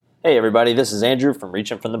Hey everybody, this is Andrew from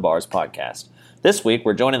Reaching from the Bars podcast. This week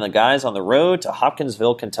we're joining the guys on the road to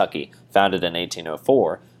Hopkinsville, Kentucky, founded in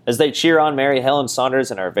 1804, as they cheer on Mary Helen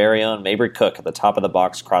Saunders and our very own Mabry Cook at the top of the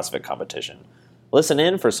box CrossFit competition. Listen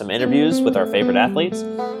in for some interviews with our favorite athletes,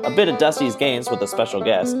 a bit of Dusty's games with a special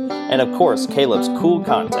guest, and of course Caleb's cool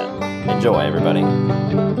content. Enjoy everybody.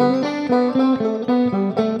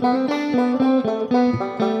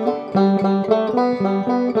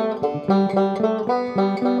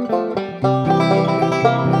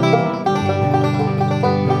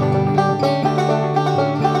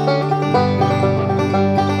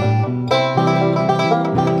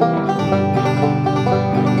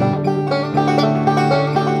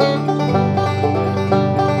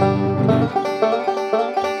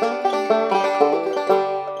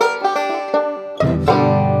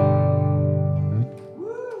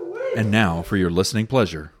 And now, for your listening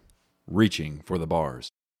pleasure, Reaching for the Bars.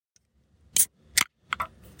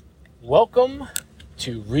 Welcome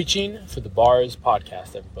to Reaching for the Bars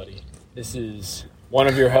podcast, everybody. This is one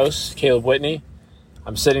of your hosts, Caleb Whitney.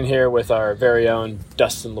 I'm sitting here with our very own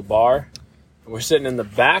Dustin LaBar. And we're sitting in the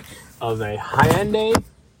back of a Hyundai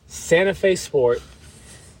Santa Fe Sport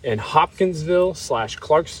in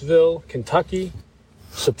Hopkinsville/Clarksville, Kentucky,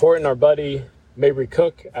 supporting our buddy Mabry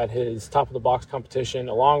Cook at his top of the box competition,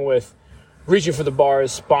 along with Reaching for the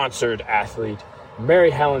Bars sponsored athlete Mary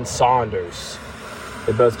Helen Saunders.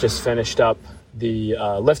 They both just finished up the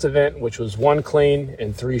lift event, which was 1 clean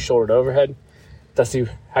and 3 shouldered overhead. Dusty,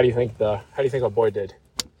 how do you think our boy did?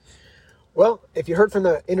 Well, if you heard from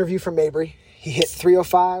the interview from Mabry, he hit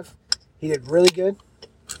 305. He did really good.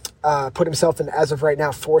 Put himself in, as of right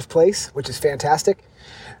now, 4th place, which is fantastic.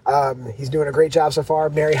 He's doing a great job so far.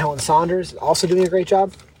 Mary Helen Saunders also doing a great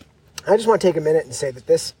job. I just want to take a minute and say that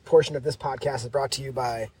this portion of this podcast is brought to you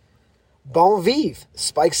by Bon Vive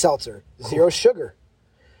Spike Seltzer, 0 sugar.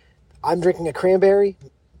 I'm drinking a cranberry.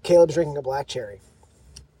 Caleb's drinking a black cherry.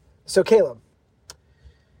 So, Caleb,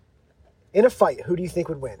 in a fight, who do you think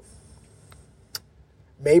would win?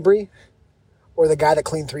 Mabry or the guy that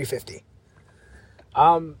cleaned 350?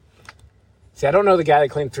 See, I don't know the guy that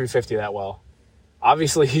cleaned 350 that well.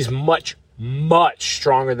 Obviously, he's much, much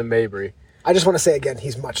stronger than Mabry. I just want to say again,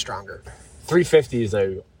 he's much stronger. 350 is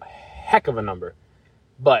a heck of a number.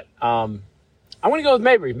 But I want to go with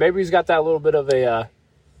Mabry. Mabry's got that little bit of a...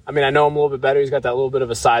 I know him a little bit better. He's got that little bit of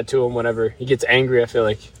a side to him. Whenever he gets angry, I feel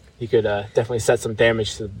like he could definitely set some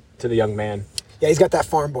damage to the young man. Yeah, he's got that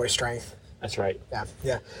farm boy strength. That's right.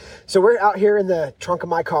 Yeah. So we're out here in the trunk of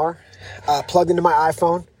my car, plugged into my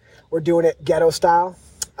iPhone. We're doing it ghetto style,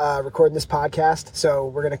 recording this podcast. So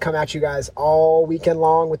we're going to come at you guys all weekend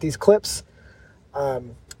long with these clips.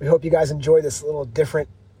 We hope you guys enjoy this little different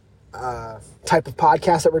type of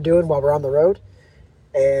podcast that we're doing while we're on the road.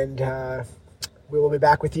 And we will be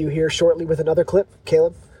back with you here shortly with another clip.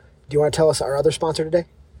 Caleb, do you want to tell us our other sponsor today?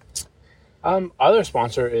 Other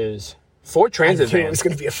sponsor is Ford Transit Van. It was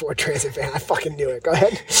going to be a Ford Transit Van. I fucking knew it. Go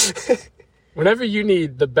ahead. Whenever you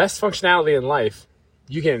need the best functionality in life,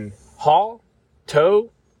 you can haul,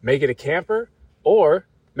 tow, make it a camper, or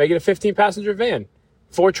make it a 15-passenger van.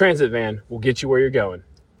 Ford Transit Van will get you where you're going.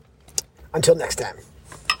 Until next time.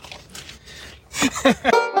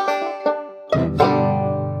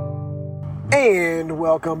 And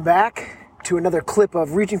welcome back to another clip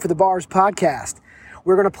of Reaching for the Bars podcast.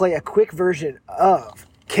 We're going to play a quick version of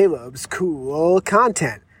Caleb's cool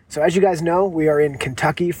content. So as you guys know, we are in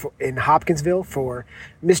Kentucky, in Hopkinsville, for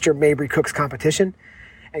Mr. Mabry Cook's competition.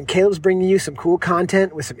 And Caleb's bringing you some cool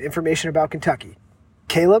content with some information about Kentucky.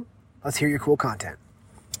 Caleb, let's hear your cool content.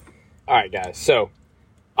 All right, guys. So,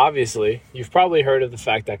 obviously, you've probably heard of the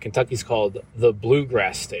fact that Kentucky's called the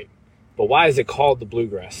Bluegrass State. But why is it called the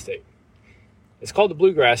Bluegrass State? It's called the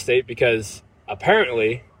Bluegrass State because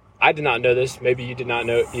apparently, I did not know this, maybe you did not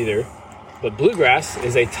know either, but bluegrass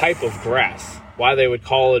is a type of grass. Why they would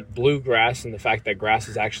call it bluegrass and the fact that grass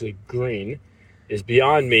is actually green is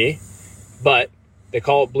beyond me, but they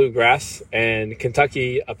call it bluegrass, and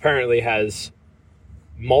Kentucky apparently has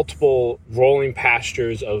multiple rolling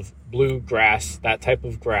pastures of bluegrass, that type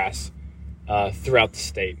of grass, throughout the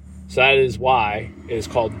state. So that is why it is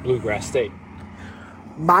called Bluegrass State.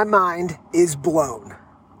 My mind is blown.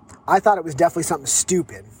 I thought it was definitely something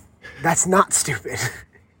stupid. That's not stupid.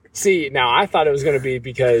 See, now I thought it was going to be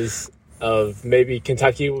because of maybe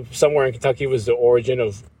Kentucky, somewhere in Kentucky was the origin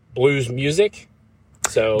of blues music.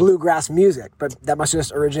 So bluegrass music, but that must have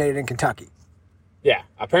just originated in Kentucky. Yeah,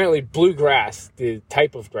 apparently bluegrass, the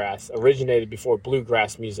type of grass, originated before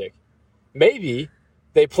bluegrass music. Maybe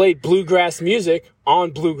they played bluegrass music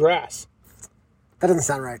on bluegrass. That doesn't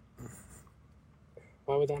sound right.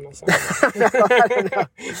 Why would that not sound?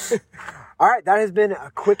 All right, that has been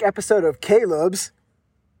a quick episode of Caleb's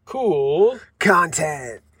Cool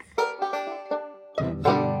Content.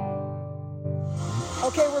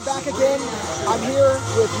 Okay, we're back again. I'm here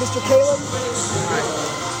with Mr. Caleb.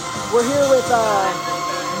 We're here with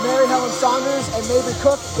Mary Helen Saunders and Mabry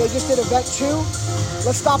Cook. They just did event 2.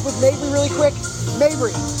 Let's stop with Mabry really quick.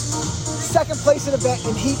 Mabry, second place in event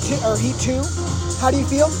in heat 2. How do you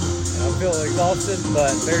feel? I feel exhausted, but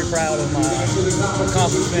very proud of my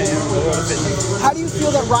accomplishment in the world of fitness. How do you feel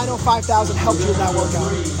that Rhino 5000 helped you in that workout?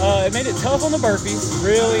 It made it tough on the burpees.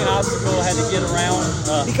 Really an obstacle I had to get around.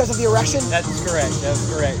 Because of the erection? That's correct.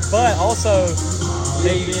 But also,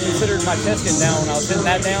 they considered my chest getting down when I was hitting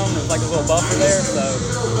that down. There was like a little buffer there, so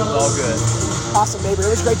it was all good. Awesome, Mabry.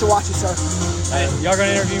 It was great to watch you, sir. Hey, y'all going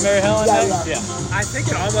to interview Mary Helen? Yeah. I think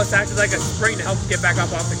it almost acted like a spring to help get back up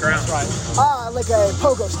off the ground. That's right. Like a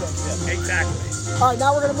pogo stick. Yeah. Exactly. All right,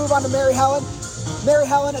 now we're going to move on to Mary Helen. Mary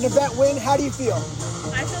Helen, an event win. How do you feel?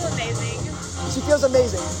 I feel amazing. She feels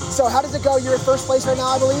amazing. So how does it go? You're in first place right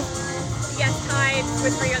now, I believe? Yes, tied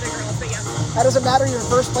with 3 other girls, but yes. That doesn't matter. You're in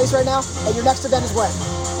first place right now. And your next event is when?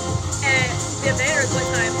 And the event or what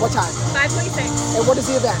time? What time? 5:26. And what is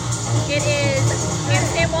the event? It is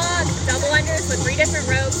handstand walk, double unders with 3 different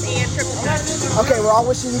ropes, and triple touch. Okay, we're all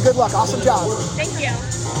wishing you good luck. Awesome job. Thank you.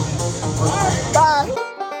 Bye.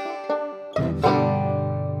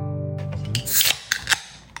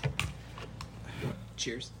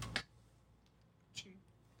 Cheers.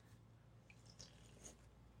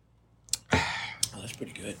 That's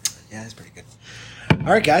pretty good. Yeah, that's pretty good.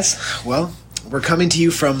 All right, guys. Well, we're coming to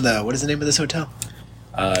you from what is the name of this hotel?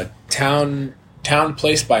 Town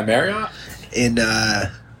Place by Marriott? In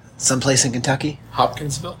someplace in Kentucky?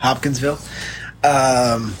 Hopkinsville.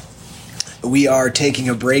 We are taking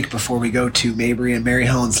a break before we go to Mabry and Mary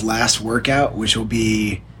Helen's last workout, which will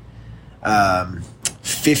be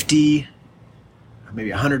 50, maybe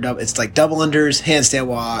 100 double. It's like double unders, handstand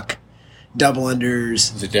walk, double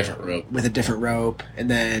unders With a different rope. and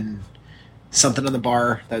then something on the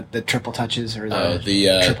bar that triple touches or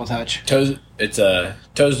the triple touch. Toes. It's a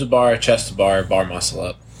toes to bar, chest to bar, bar muscle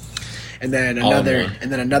up. And then All in another, one.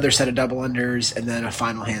 and then another set of double unders, and then a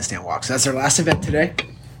final handstand walk. So that's our last event today.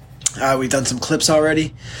 We've done some clips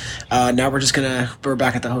already. Now we're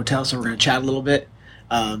back at the hotel, so we're gonna chat a little bit.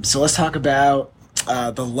 So let's talk about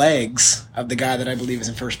the legs of the guy that I believe is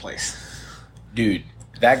in first place. Dude,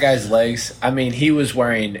 that guy's legs. I mean, he was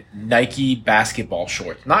wearing Nike basketball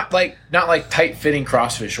shorts, not like tight fitting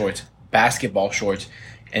CrossFit shorts, basketball shorts,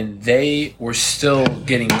 and they were still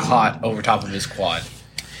getting caught over top of his quad.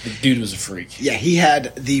 The dude was a freak. Yeah, he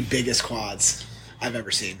had the biggest quads I've ever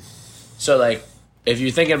seen. So, like, if you're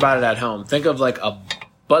thinking about it at home, think of like a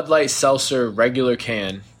Bud Light Seltzer regular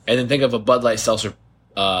can, and then think of a Bud Light Seltzer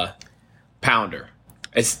pounder.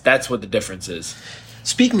 That's what the difference is.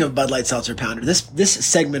 Speaking of Bud Light Seltzer Pounder, this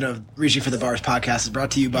segment of Reaching for the Bars podcast is brought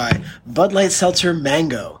to you by Bud Light Seltzer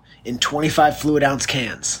Mango in 25 fluid ounce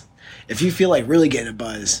cans. If you feel like really getting a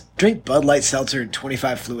buzz, drink Bud Light Seltzer in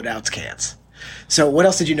 25 fluid ounce cans. So what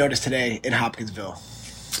else did you notice today in Hopkinsville?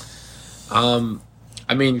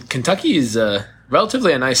 I mean, Kentucky is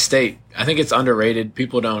relatively a nice state. I think it's underrated.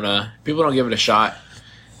 People don't give it a shot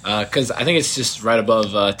because I think it's just right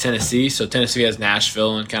above Tennessee. So Tennessee has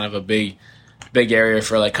Nashville and kind of a big area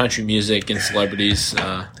for like country music and celebrities.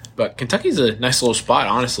 But Kentucky's a nice little spot,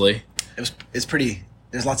 honestly. It's pretty.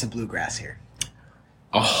 There's lots of bluegrass here.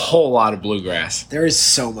 A whole lot of bluegrass. There is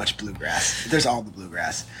so much bluegrass. There's all the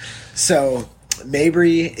bluegrass. So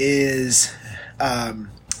Mabry is.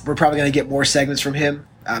 We're probably going to get more segments from him,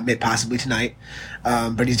 possibly tonight.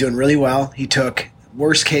 But he's doing really well. He took,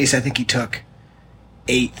 worst case, I think he took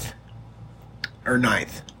 8th or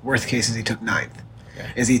 9th. Worst case is he took 9th.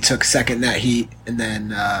 Okay. Is he took second in that heat, and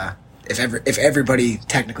then if everybody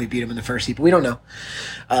technically beat him in the first heat, but we don't know.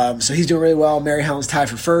 So he's doing really well. Mary Helen's tied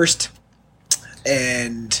for first.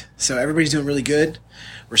 And so everybody's doing really good.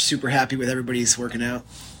 We're super happy with everybody's working out.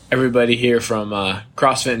 Everybody here from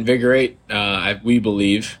CrossFit Invigorate, we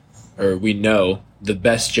believe, or we know, the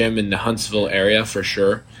best gym in the Huntsville area for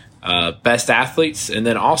sure. Best athletes, and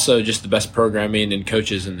then also just the best programming and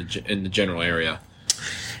coaches in the general area.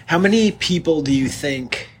 How many people do you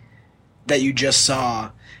think that you just saw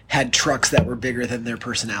had trucks that were bigger than their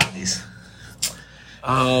personalities?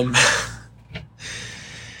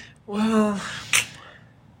 Well,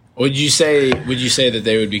 would you say that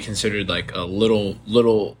they would be considered like a little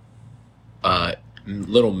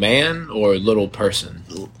man or little person?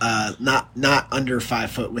 Not under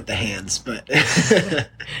 5 foot with the hands, but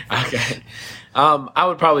Okay. I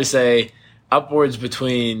would probably say upwards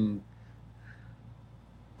between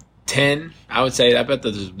 10. I would say. I bet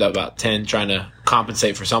there's about 10 trying to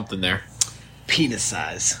compensate for something there. Penis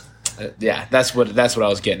size. Yeah, that's what I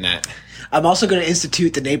was getting at. I'm also going to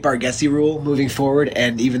institute the Nate Bargatze rule moving forward,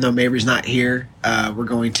 and even though Mabry's not here, we're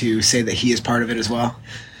going to say that he is part of it as well.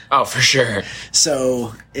 Oh, for sure.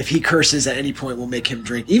 So if he curses at any point, we'll make him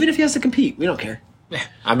drink, even if he has to compete. We don't care.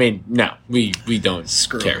 I mean, no, we don't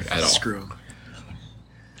care him. at all. Screw him.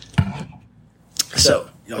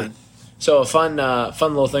 So a fun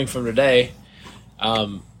little thing from today.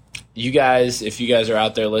 You guys, if you guys are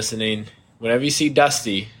out there listening, whenever you see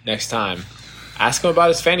Dusty next time, ask him about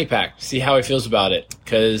his fanny pack. See how he feels about it,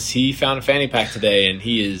 because he found a fanny pack today, and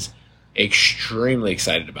he is extremely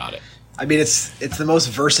excited about it. I mean, it's the most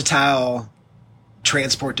versatile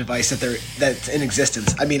transport device that's in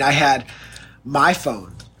existence. I mean, I had my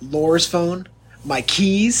phone, Laura's phone, my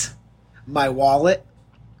keys, my wallet.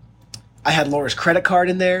 I had Laura's credit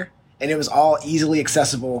card in there, and it was all easily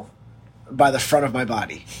accessible by the front of my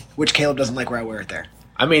body, which Caleb doesn't like where I wear it there.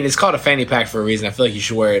 I mean, it's called a fanny pack for a reason. I feel like you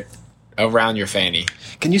should wear it around your fanny.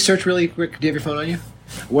 Can you search really quick? Do you have your phone on you?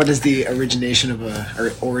 What is the origination?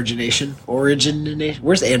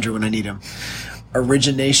 Where's Andrew when I need him?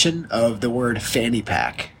 Origination of the word fanny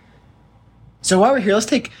pack. So while we're here, let's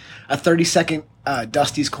take a 30-second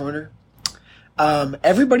Dusty's Corner.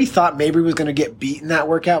 Everybody thought Mabry was going to get beat in that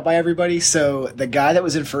workout by everybody, so the guy that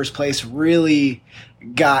was in first place really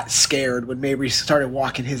got scared when Mabry started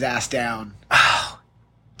walking his ass down. Oh,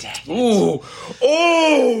 dang it.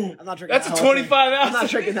 Ooh! I'm not drinking That's that a whole 25 thing. ounce. I'm not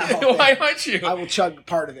drinking that whole thing. Why aren't you? I will chug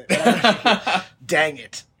part of it. Dang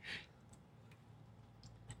it.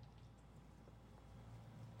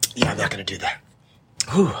 Yeah, I'm not going to do that.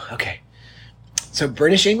 Whew, okay. So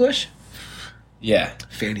British English? Yeah.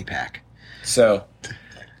 Fanny pack. So,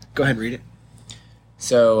 go ahead and read it.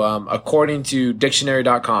 So, according to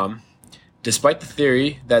dictionary.com, despite the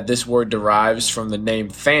theory that this word derives from the name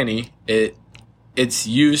fanny, its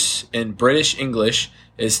use in British English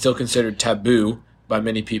is still considered taboo by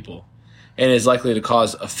many people and is likely to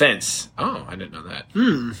cause offense. Oh, I didn't know that.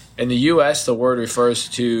 In the U.S., the word refers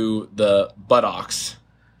to the buttocks.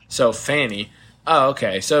 So, fanny. Oh,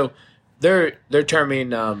 okay. So, they're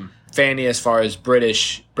terming fanny as far as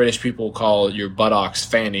British people call your buttocks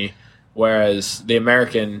fanny, whereas the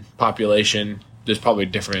American population, there's probably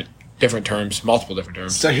different terms, multiple different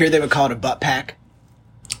terms. So here they would call it a butt pack.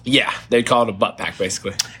 Yeah, they'd call it a butt pack,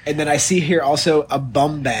 basically. And then I see here also a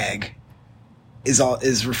bum bag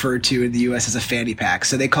is referred to in the U.S. as a fanny pack.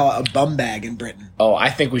 So they call it a bum bag in Britain. Oh, I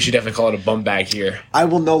think we should definitely call it a bum bag here. I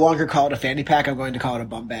will no longer call it a fanny pack. I'm going to call it a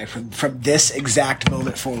bum bag from this exact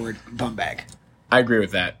moment forward. Bum bag. I agree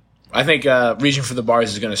with that. I think Reaching for the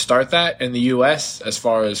Bars is going to start that in the U.S. as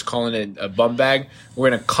far as calling it a bum bag. We're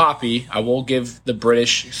going to copy. I will give the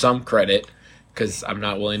British some credit because I'm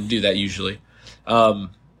not willing to do that usually.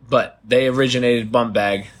 But they originated bum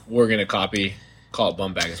bag. We're going to call it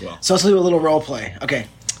bum bag as well. So let's do a little role play. Okay,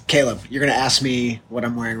 Caleb, you're going to ask me what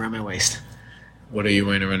I'm wearing around my waist. What are you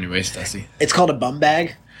wearing around your waist, Dusty? It's called a bum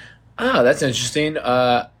bag. Oh, that's interesting.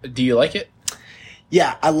 Do you like it?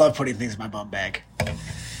 Yeah, I love putting things in my bum bag.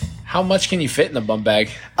 How much can you fit in the bum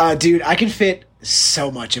bag? Dude, I can fit so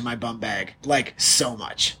much in my bum bag. Like, so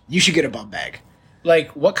much. You should get a bum bag.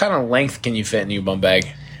 Like, what kind of length can you fit in your bum bag?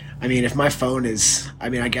 I mean, if my phone is, I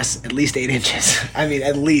guess at least 8 inches.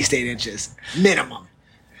 At least 8 inches. Minimum.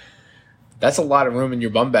 That's a lot of room in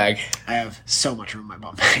your bum bag. I have so much room in my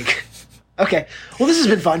bum bag. Okay. Well, this has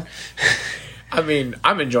been fun. I mean,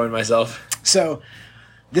 I'm enjoying myself. So,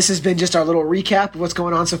 this has been just our little recap of what's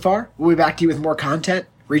going on so far. We'll be back to you with more content.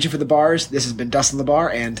 Reaching for the Bars. This has been Dustin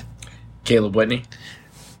LeBar and Caleb Whitney.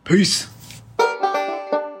 Peace.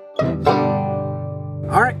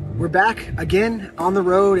 All right, we're back again on the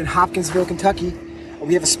road in Hopkinsville, Kentucky.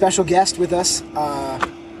 We have a special guest with us,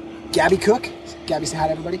 Gabby Cook. Gabby, say hi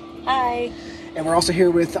to everybody. Hi. And we're also here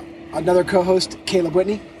with another co-host, Caleb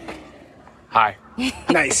Whitney. Hi.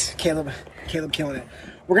 Nice. Caleb killing it.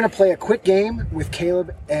 We're going to play a quick game with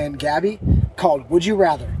Caleb and Gabby called Would You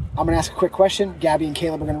Rather. I'm going to ask a quick question. Gabby and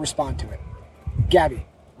Caleb are going to respond to it. Gabby,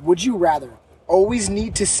 would you rather always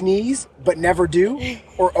need to sneeze but never do,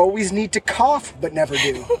 or always need to cough but never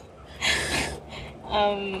do?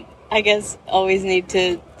 I guess always need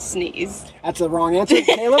to sneeze. That's the wrong answer,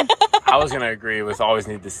 Caleb. I was going to agree with always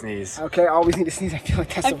need to sneeze. Okay, always need to sneeze. I feel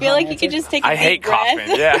like that's the I feel wrong like answer. you could just take a I deep hate breath.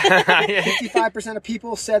 coughing, yeah. 55% of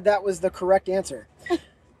people said that was the correct answer.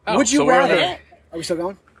 Oh, Would you so we're rather... there. Are we still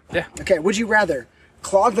going? Yeah. Okay, would you rather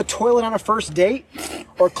clog the toilet on a first date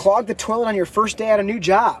or clog the toilet on your first day at a new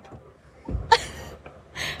job?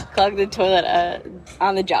 Clog the toilet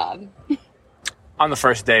on the job. On the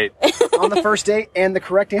first date. On the first date, and the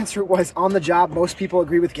correct answer was on the job. Most people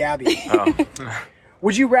agree with Gabby. Oh.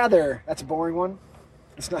 Would you rather, that's a boring one.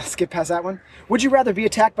 Let's not skip past that one. Would you rather be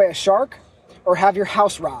attacked by a shark or have your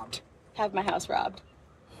house robbed? Have my house robbed.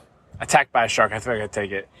 Attacked by a shark. I feel like I'd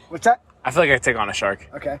take it. What's that? I feel like I'd take on a shark.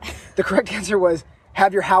 Okay. The correct answer was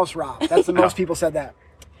have your house robbed. That's the most people said that.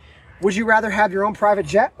 Would you rather have your own private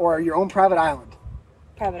jet or your own private island?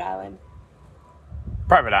 Private island.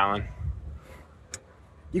 Private island.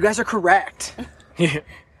 You guys are correct.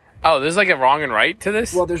 Oh, there's like a wrong and right to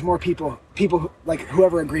this? Well, there's more people who, like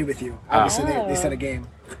whoever agreed with you. Obviously, they said a game.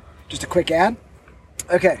 Just a quick ad.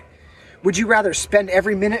 Okay. Would you rather spend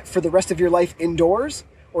every minute for the rest of your life indoors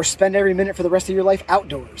or spend every minute for the rest of your life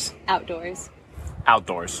outdoors? Outdoors.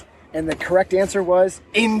 Outdoors. And the correct answer was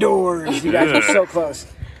indoors. You guys were so close.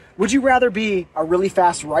 Would you rather be a really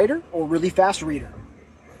fast writer or really fast reader?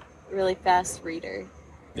 Really fast reader.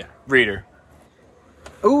 Yeah. Reader.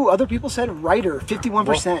 Ooh, other people said writer,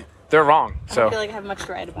 51%. Well, they're wrong. I So don't feel like I have much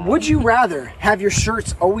to write about. Would you rather have your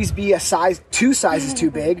shirts always be two sizes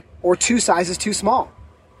too big or 2 sizes too small?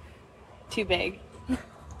 Too big.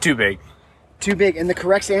 too big. Too big. And the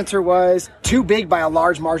correct answer was too big by a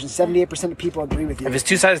large margin. 78% of people agree with you. If it's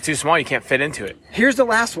 2 sizes too small, you can't fit into it. Here's the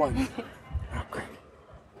last one. Oh, great.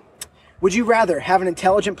 Would you rather have an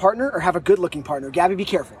intelligent partner or have a good-looking partner? Gabby, be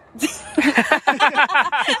careful. Good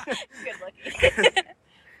looking.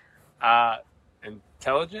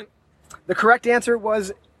 Intelligent? The correct answer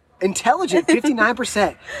was intelligent,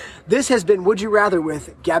 59%. This has been Would You Rather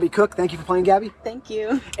with Gabby Cook. Thank you for playing, Gabby. Thank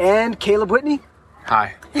you. And Caleb Whitney.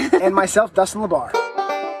 Hi. And myself, Dustin LeBar.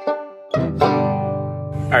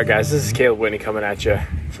 All right, guys, this is Caleb Whitney coming at you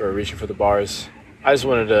for Reaching for the Bars. I just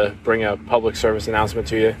wanted to bring a public service announcement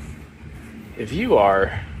to you. If you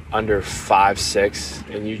are under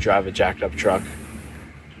 5'6" and you drive a jacked up truck,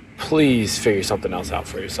 please figure something else out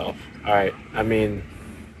for yourself. All right, I mean,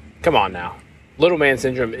 come on now. Little man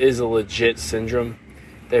syndrome is a legit syndrome.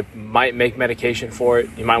 They might make medication for it.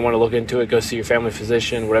 You might want to look into it. Go see your family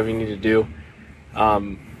physician, whatever you need to do.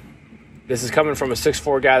 This is coming from a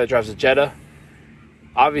 6'4" guy that drives a Jetta.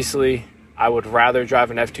 Obviously, I would rather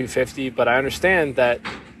drive an F-250, but I understand that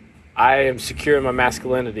I am secure in my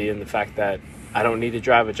masculinity in the fact that I don't need to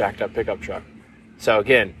drive a jacked up pickup truck. So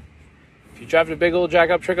again, if you drive a big old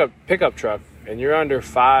jacked up pickup truck and you're under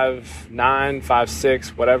 5'9", 5'6",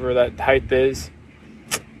 whatever that height is,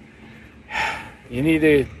 you need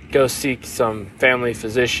to go seek some family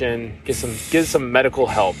physician, get some medical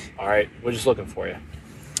help. All right, we're just looking for you.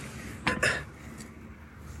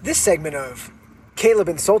 This segment of Caleb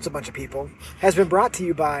Insults a Bunch of People has been brought to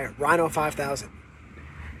you by Rhino 5000.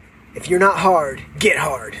 If you're not hard, get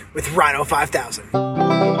hard with Rhino 5000.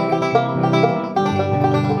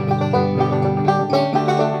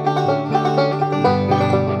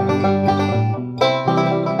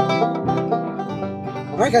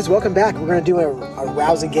 All right, guys, welcome back. We're going to do a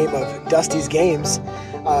rousing game of Dusty's Games.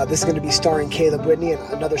 This is going to be starring Caleb Whitney and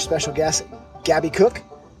another special guest, Gabby Cook.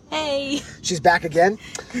 Hey. She's back again.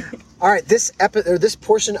 All right, this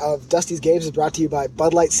portion of Dusty's Games is brought to you by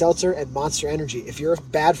Bud Light Seltzer and Monster Energy. If you're a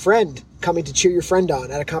bad friend coming to cheer your friend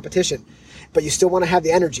on at a competition, but you still want to have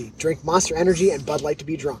the energy, drink Monster Energy and Bud Light to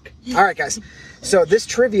be drunk. All right, guys. So this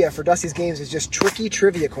trivia for Dusty's Games is just tricky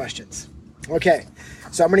trivia questions. Okay,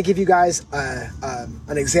 so I'm going to give you guys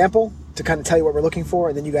an example to kind of tell you what we're looking for,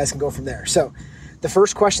 and then you guys can go from there. So the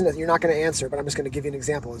first question that you're not going to answer, but I'm just going to give you an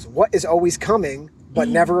example, is what is always coming but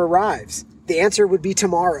never arrives? The answer would be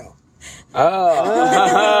tomorrow. Oh.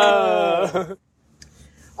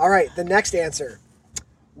 All right, the next answer.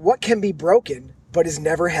 What can be broken but is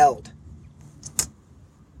never held?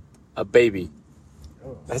 A baby.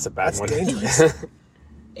 That's a bad That's one. dangerous.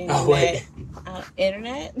 Internet. wait.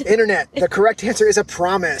 Internet. Internet. The correct answer is a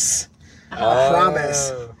promise.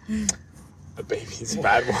 Promise. A baby's a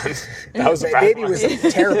bad one. That was a bad Baby one. was a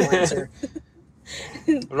terrible answer.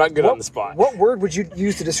 I'm not good on the spot. What word would you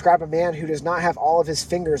use to describe a man who does not have all of his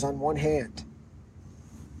fingers on one hand?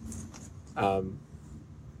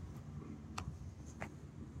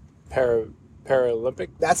 Paralympic?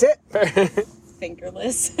 That's it.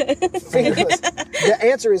 Fingerless. Fingerless. The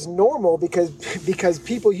answer is normal because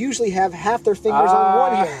people usually have half their fingers on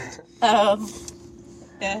one hand. Oh.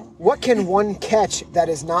 Yeah. What can one catch that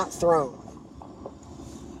is not thrown?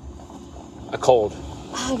 A cold.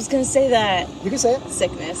 Oh, I was going to say that. You can say it.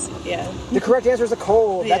 Sickness. Yeah. The correct answer is a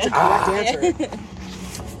cold. That's a correct answer.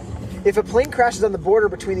 If a plane crashes on the border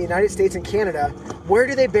between the United States and Canada, where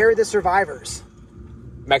do they bury the survivors?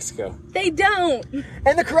 Mexico. They don't.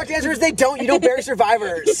 And the correct answer is they don't. You don't bury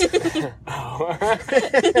survivors.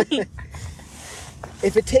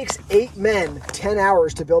 If it takes 8 men 10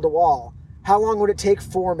 hours to build a wall, how long would it take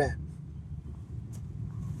 4 men?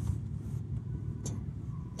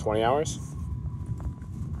 20 hours?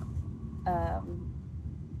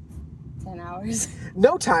 10 hours.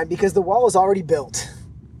 No time, because the wall is already built.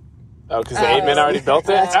 Oh, because the 8 men already built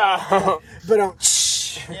it? Oh. But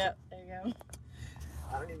Yep, there you go.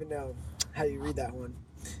 I don't even know how you read that one.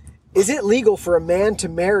 Is it legal for a man to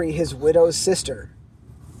marry his widow's sister?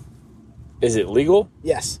 Is it legal?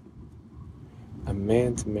 Yes. A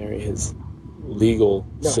man to marry his legal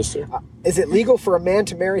sister? Is it legal for a man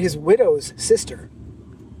to marry his widow's sister?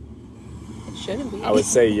 It shouldn't be. I would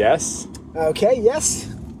say yes. Okay, yes.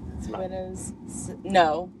 Widows.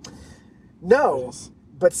 No. No.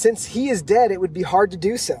 But since he is dead, it would be hard to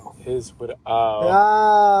do so. His widow.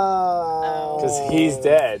 Oh. Because he's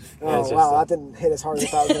dead. Oh, wow, that didn't hit as hard as I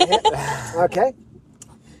thought it was going to hit. Okay.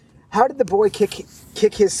 How did the boy kick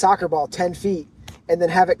his soccer ball 10 feet and then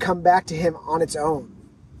have it come back to him on its own?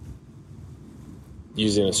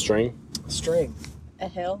 Using a string? A string. A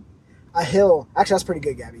hill. A hill. Actually, that's pretty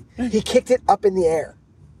good, Gabby. He kicked it up in the air.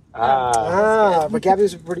 But Gabby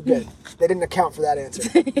was pretty good. They didn't account for that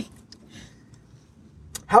answer.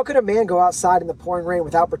 How could a man go outside in the pouring rain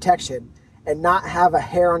without protection and not have a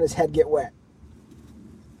hair on his head get wet?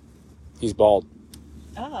 He's bald.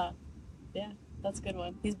 Ah. Yeah, that's a good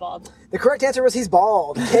one. He's bald. The correct answer was he's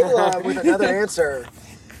bald. Kayla with another answer.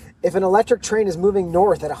 If an electric train is moving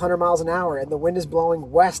north at 100 miles an hour and the wind is blowing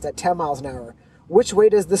west at 10 miles an hour, which way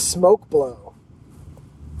does the smoke blow?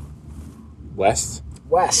 West?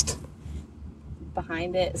 West.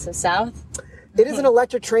 Behind it, so south. It is an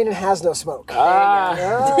electric train and has no smoke.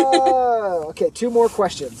 Oh, okay, 2 more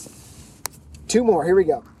questions. 2 more, here we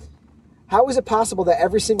go. How is it possible that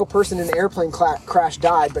every single person in an airplane crash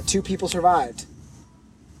died, but 2 people survived?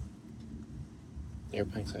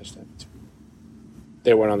 Airplane crash died.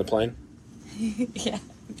 They weren't on the plane? Yeah.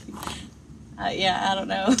 Yeah, I don't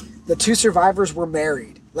know. The 2 survivors were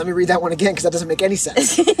married. Let me read that one again because that doesn't make any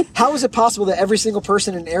sense. How is it possible that every single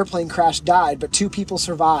person in an airplane crash died, but 2 people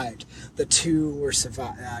survived? The 2 were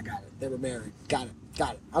survived. I got it. They were married. Got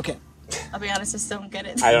it. Okay. I'll be honest, I still don't get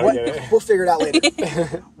it. I don't get it. We'll figure it out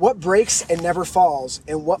later. What breaks and never falls,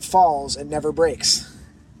 and what falls and never breaks?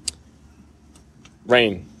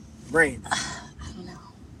 Rain. Rain. I don't know.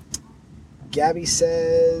 Gabby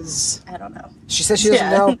says... I don't know. She says she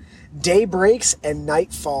doesn't know. Day breaks and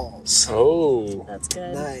night falls. Oh. That's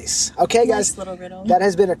good. Nice. Okay, guys. Nice little riddle. That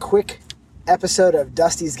has been a quick episode of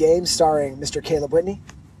Dusty's Game starring Mr. Caleb Whitney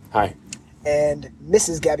Hi. and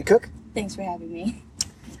Mrs. Gabby Cook. Thanks for having me.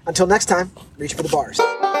 Until next time, reach for the bars.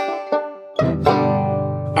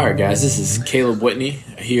 All right, guys, this is Caleb Whitney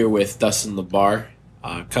here with Dustin LeBar,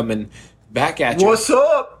 coming back at you. What's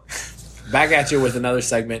up? Back at you with another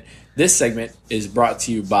segment. This segment is brought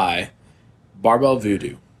to you by Barbell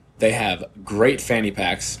Voodoo. They have great fanny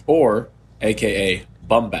packs, or AKA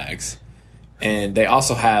bum bags. And they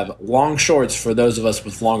also have long shorts for those of us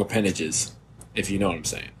with long appendages, if you know what I'm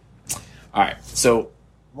saying. All right, so...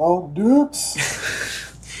 Long dukes.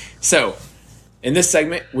 So, in this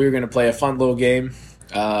segment, we're going to play a fun little game.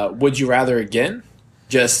 Would You Rather again?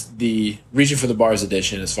 Just the Reaching for the Bars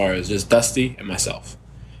edition as far as just Dusty and myself.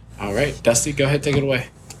 All right, Dusty, go ahead, take it away.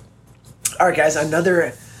 All right, guys,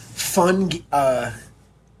 another fun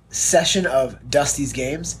session of Dusty's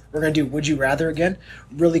Games. We're going to do Would You Rather again.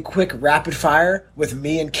 Really quick, rapid fire with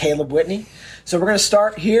me and Caleb Whitney. So we're going to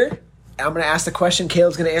start here. I'm going to ask the question.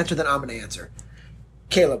 Caleb's going to answer, then I'm going to answer.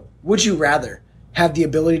 Caleb, would you rather have the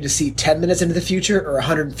ability to see 10 minutes into the future or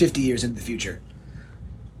 150 years into the future?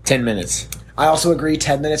 10 minutes. I also agree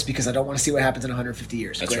 10 minutes because I don't want to see what happens in 150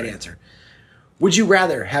 years. That's Great right. answer. Would you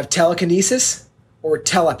rather have telekinesis or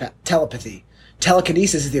telepathy?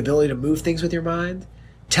 Telekinesis is the ability to move things with your mind.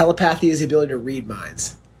 Telepathy is the ability to read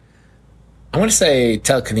minds. I want to say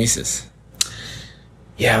telekinesis.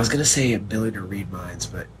 Yeah, I was going to say ability to read minds,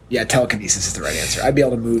 but yeah, telekinesis is the right answer. I'd be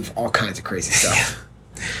able to move all kinds of crazy stuff.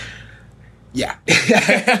 Yeah.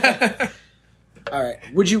 All right.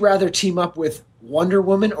 Would you rather team up with Wonder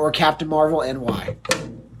Woman or Captain Marvel, and why?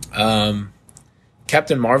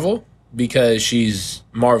 Captain Marvel, because she's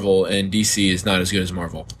Marvel and DC is not as good as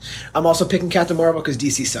Marvel. I'm also picking Captain Marvel because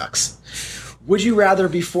DC sucks. Would you rather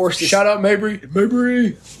be forced to... Shout out Mabry.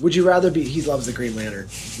 Mabry. Would you rather be... He loves the Green Lantern.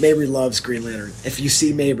 Mabry loves Green Lantern. If you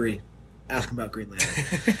see Mabry, ask him about Green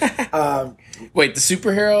Lantern. Wait, the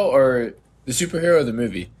superhero or the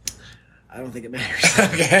movie? I don't think it matters.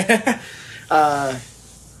 Okay.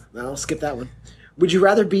 I'll skip that one. Would you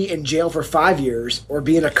rather be in jail for 5 years or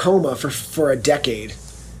be in a coma for a decade?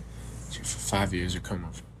 For 5 years or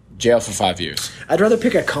coma. jail for 5 years. I'd rather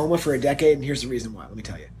pick a coma for a decade, and here's the reason why. Let me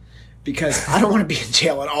tell you. Because I don't want to be in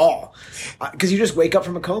jail at all. Because you just wake up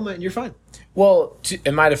from a coma and you're fine. Well,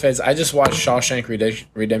 in my defense, I just watched Shawshank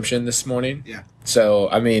Redemption this morning. Yeah. So,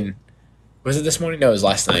 I mean, was it this morning? No, it was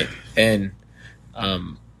last night. And,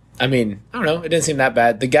 I mean, I don't know. It didn't seem that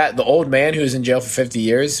bad. The old man who was in jail for 50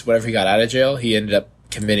 years, whatever he got out of jail, he ended up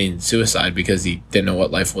committing suicide because he didn't know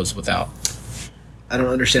what life was without. I don't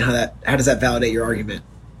understand how does that validate your argument?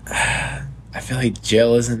 I feel like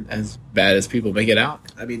jail isn't as bad as people make it out.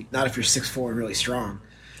 I mean, not if you're 6'4" and really strong.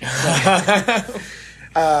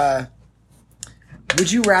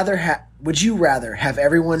 Would you rather have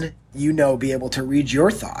everyone you know be able to read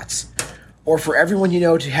your thoughts, or for everyone you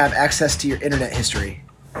know to have access to your internet history?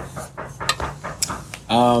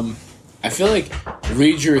 I feel like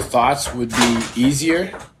read your thoughts would be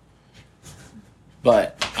easier,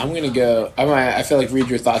 but I'm gonna go. I feel like read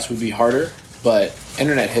your thoughts would be harder, but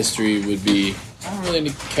internet history would be. I don't really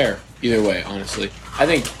care either way, honestly. I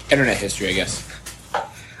think internet history, I guess.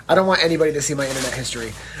 I don't want anybody to see my internet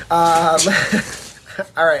history.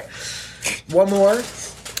 All right, one more.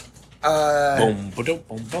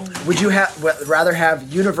 Would you rather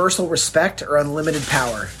have universal respect or unlimited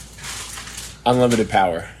power? Unlimited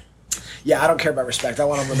power. Yeah, I don't care about respect. I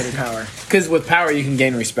want unlimited power. Because with power, you can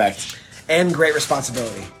gain respect. And great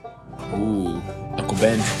responsibility. Ooh, Uncle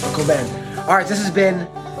Ben. Uncle Ben. All right, this has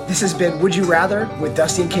been Would You Rather with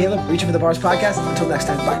Dusty and Caleb, Reaching for the Bars podcast. Until next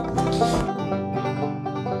time, bye.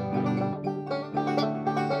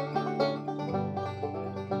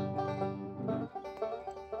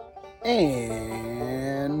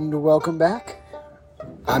 And welcome back.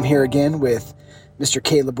 I'm here again with Mr.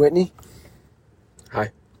 Caleb Whitney.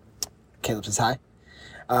 Hi. Caleb says hi.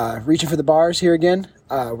 Reaching for the Bars here again.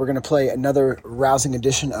 We're going to play another rousing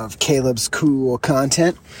edition of Caleb's cool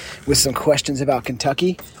content with some questions about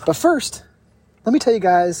Kentucky. But first, let me tell you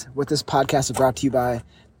guys what this podcast is brought to you by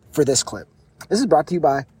for this clip. This is brought to you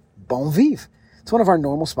by Bon Vive. It's one of our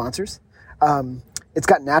normal sponsors. It's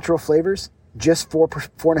got natural flavors, just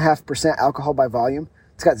 4.5% alcohol by volume.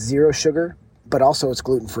 It's got 0 sugar, but also it's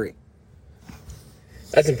gluten-free.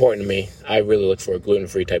 That's important to me. I really look for a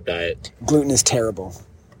gluten-free type diet. Gluten is terrible.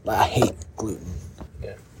 I hate gluten.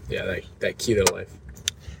 Yeah, that keto life.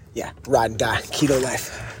 Yeah, ride and die, keto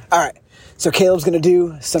life. All right, so Caleb's going to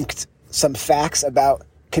do some facts about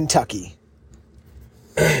Kentucky.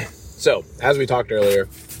 So, as we talked earlier,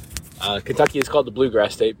 Kentucky is called the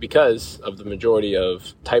bluegrass state because of the majority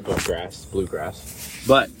of type of grass, bluegrass.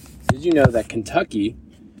 But did you know that Kentucky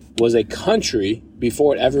was a country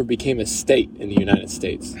before it ever became a state in the United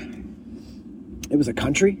States? It was a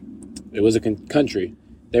country? It was a country.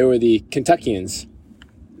 They were the Kentuckians.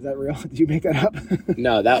 Is that real? Did you make that up?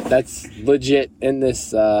 No, that's legit in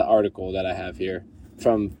this article that I have here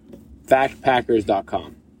from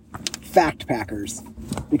factpackers.com. Fact Packers.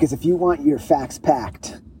 Because if you want your facts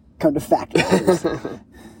packed, come to Fact Packers.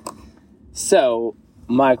 So,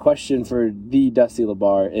 my question for the Dusty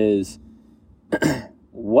LaBar is,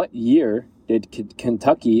 what year did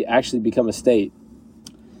Kentucky actually become a state?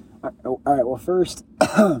 All right, well, first,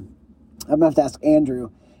 I'm going to have to ask Andrew.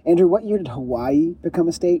 Andrew, what year did Hawaii become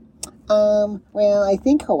a state? Well, I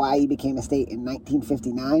think Hawaii became a state in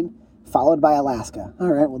 1959, followed by Alaska. All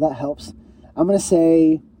right, well, that helps. I'm going to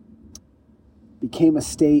say became a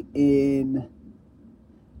state in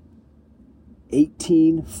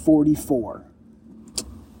 1844.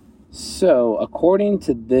 So, according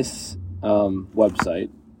to this website,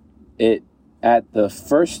 at the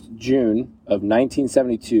 1st June of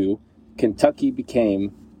 1972, Kentucky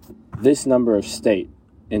became this number of state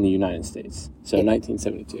in the United States. So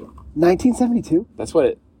 1972. 1972? That's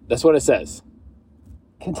what it says.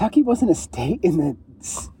 Kentucky wasn't a state in the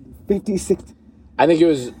 50s. I think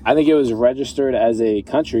it was registered as a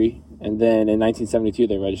country, and then in 1972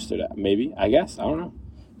 they registered it. Maybe, I guess. I don't know.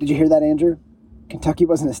 Did you hear that, Andrew? Kentucky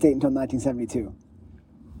wasn't a state until 1972.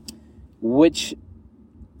 Which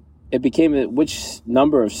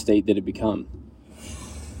number of state did it become?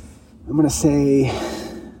 I'm going to say,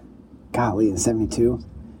 golly, in 72.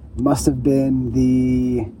 Must have been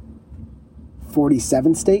the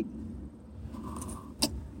 47th state.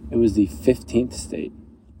 It was the 15th state.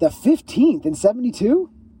 The 15th in 72?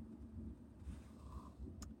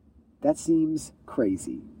 That seems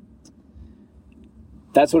crazy.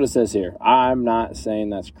 That's what it says here. I'm not saying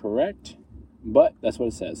that's correct, but that's what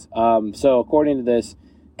it says. So according to this,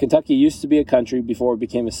 Kentucky used to be a country before it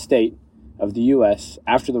became a state of the U.S.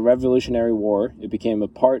 After the Revolutionary War, it became a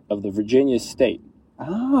part of the Virginia state.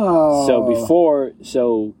 Oh.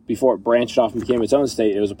 So before it branched off and became its own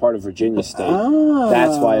state, it was a part of Virginia state. Oh.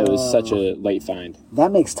 That's why it was such a late find.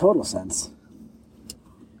 That makes total sense.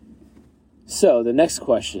 So the next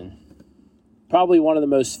question, probably one of the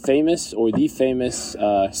most famous or the famous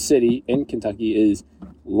city in Kentucky is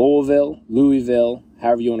Louisville,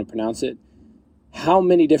 however you want to pronounce it. How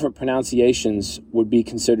many different pronunciations would be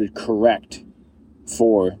considered correct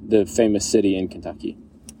for the famous city in Kentucky?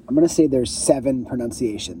 I'm going to say there's 7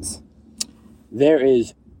 pronunciations. There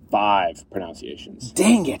is 5 pronunciations.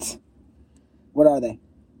 Dang it. What are they?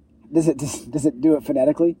 Does it do it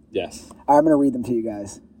phonetically? Yes. All right, I'm going to read them to you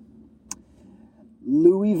guys.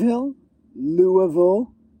 Louisville,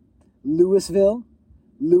 Louisville, Louisville,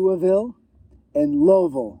 Louisville, and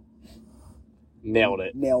Louisville. Nailed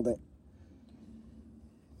it. Nailed it.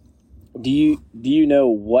 Do you know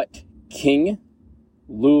what king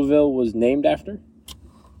Louisville was named after?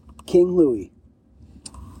 King Louis.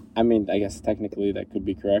 I mean, I guess technically that could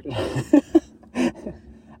be correct. I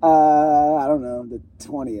don't know, the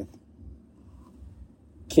 20th.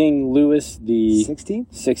 King Louis the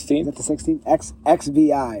 16th? 16th? Is that the 16th?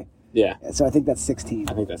 XVI. Yeah. So I think that's 16.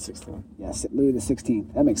 I think that's 16. Yes, Louis the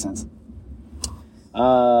 16th. That makes sense.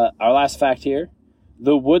 Our last fact here.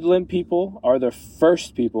 The Woodland people are the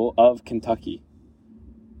first people of Kentucky.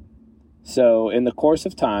 So in the course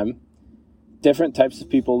of time, different types of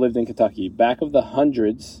people lived in Kentucky. Back of the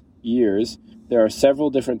hundreds years, there are several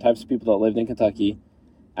different types of people that lived in Kentucky.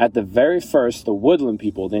 At the very first, the Woodland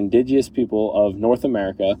people, the indigenous people of North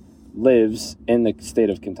America, lives in the state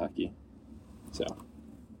of Kentucky. So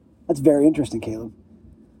that's very interesting, Caleb.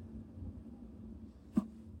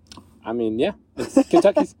 I mean, yeah,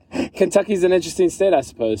 Kentucky's an interesting state, I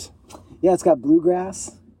suppose. Yeah, it's got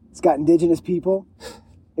bluegrass. It's got indigenous people.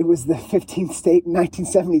 It was the 15th state in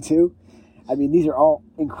 1972. I mean, these are all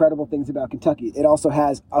incredible things about Kentucky. It also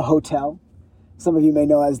has a hotel. Some of you may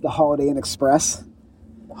know as the Holiday Inn Express.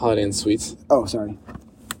 Holiday Inn Suites. Oh, sorry.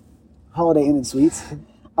 Holiday Inn and Suites.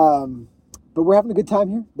 But we're having a good time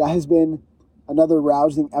here. That has been another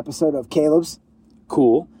rousing episode of Caleb's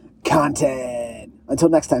Cool Content. Until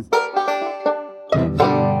next time.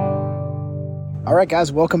 All right,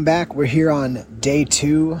 guys, welcome back. We're here on day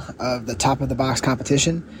 2 of the Top of the Box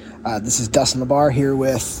competition. This is Dustin LeBar here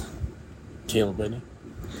with Caleb Whitney.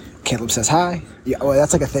 Caleb says hi. Yeah, oh,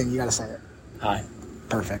 that's like a thing. You got to say it. Hi.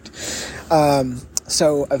 Perfect.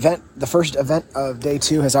 So the first event of day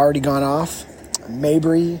 2 has already gone off.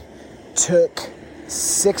 Mabry took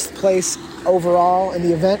 6th place overall in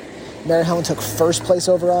the event. Mary Helen took 1st place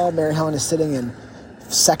overall. Mary Helen is sitting in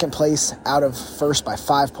 2nd place out of 1st by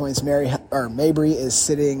 5 points. Mabry is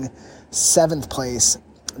sitting 7th place,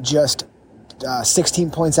 just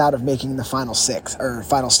 16 points out of making the final 6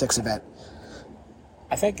 event.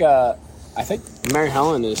 I think Mary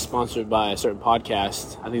Helen is sponsored by a certain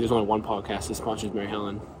podcast. I think there's only one podcast that sponsors Mary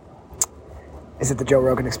Helen. Is it the Joe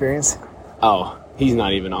Rogan Experience? Oh, he's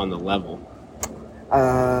not even on the level.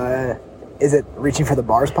 Is it Reaching for the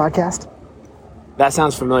Bars podcast? That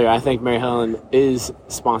sounds familiar. I think Mary Helen is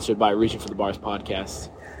sponsored by Reaching for the Bars podcast.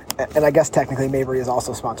 And I guess technically Mabry is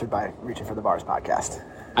also sponsored by Reaching for the Bars podcast.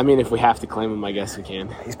 I mean, if we have to claim him, I guess we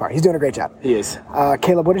can. He's doing a great job. He is.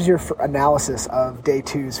 Caleb, what is your analysis of day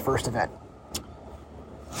 2's first event?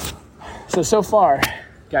 So far,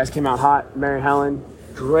 guys came out hot. Mary Helen,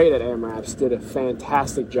 great at AMRAPs, did a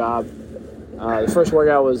fantastic job. The first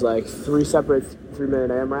workout was like 3 separate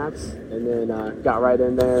 3-minute AMRAPs, and then got right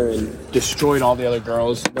in there and destroyed all the other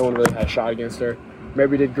girls. No one really had a shot against her.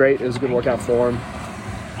 Mabry did great. It was a good workout for him.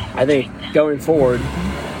 I think going forward,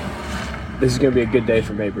 this is going to be a good day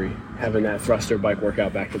for Mabry, having that thruster bike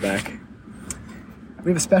workout back-to-back.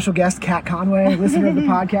 We have a special guest, Kat Conway, listener of the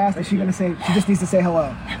podcast. Is she going to say, she just needs to say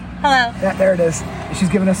hello. Hello. Yeah, there it is. She's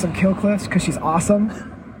giving us some kill clips because she's awesome.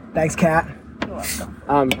 Thanks, Kat. You're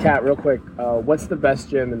welcome. Kat, real quick, what's the best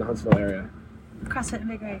gym in the Huntsville area? CrossFit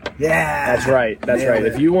Invigorate. Yeah. That's right.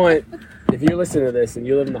 If you're listening to this and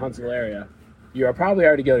you live in the Huntsville area, you are probably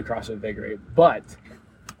already go to CrossFit Invigorate, but...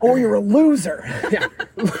 Or you're a loser. Yeah,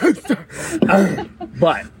 loser.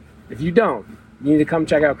 But if you don't, you need to come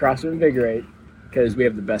check out CrossFit Invigorate because we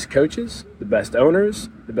have the best coaches, the best owners,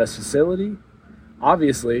 the best facility,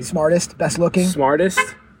 obviously. Smartest, best looking. Smartest,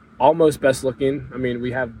 almost best looking. I mean,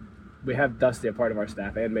 we have Dusty, a part of our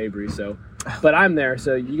staff, and Mabry, so... But I'm there,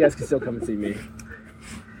 so you guys can still come and see me.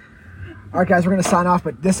 All right, guys, we're going to sign off,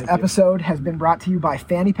 but this episode has been brought to you by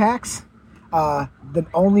Fanny Packs. The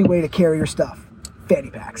only way to carry your stuff. Fanny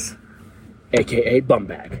Packs. AKA Bum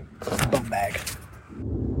Bag. Bum Bag.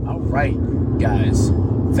 All right, guys.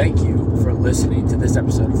 Thank you for listening to this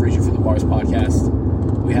episode of Reaching for the Bars podcast.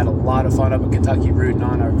 We had a lot of fun up in Kentucky rooting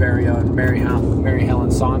on our very own Mary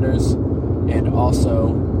Helen Saunders, and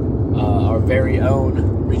also our very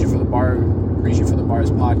own Region for the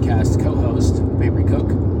Bars podcast co-host, Mabry Cook.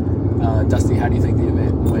 Dusty, how do you think the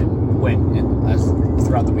event went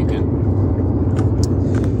throughout the weekend?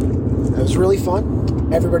 It was really fun.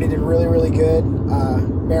 Everybody did really, really good.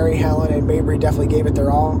 Mary Helen and Mabry definitely gave it their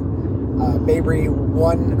all. Mabry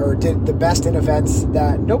won or did the best in events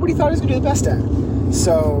that nobody thought he was going to do the best at.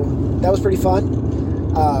 So that was pretty fun.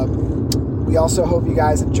 We also hope you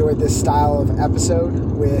guys enjoyed this style of episode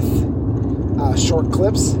with short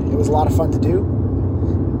clips. It was a lot of fun to do.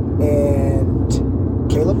 And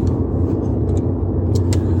Caleb?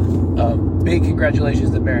 Big congratulations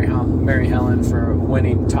to Mary Helen for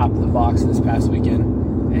winning top of the box this past weekend.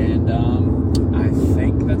 And I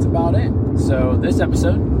think that's about it. So this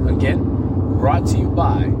episode, again, brought to you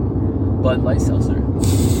by Bud Light Seltzer.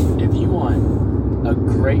 If you want a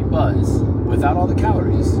great buzz without all the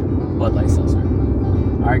calories, Bud Light Seltzer.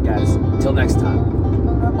 All right, guys. Until next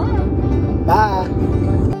time. Bye.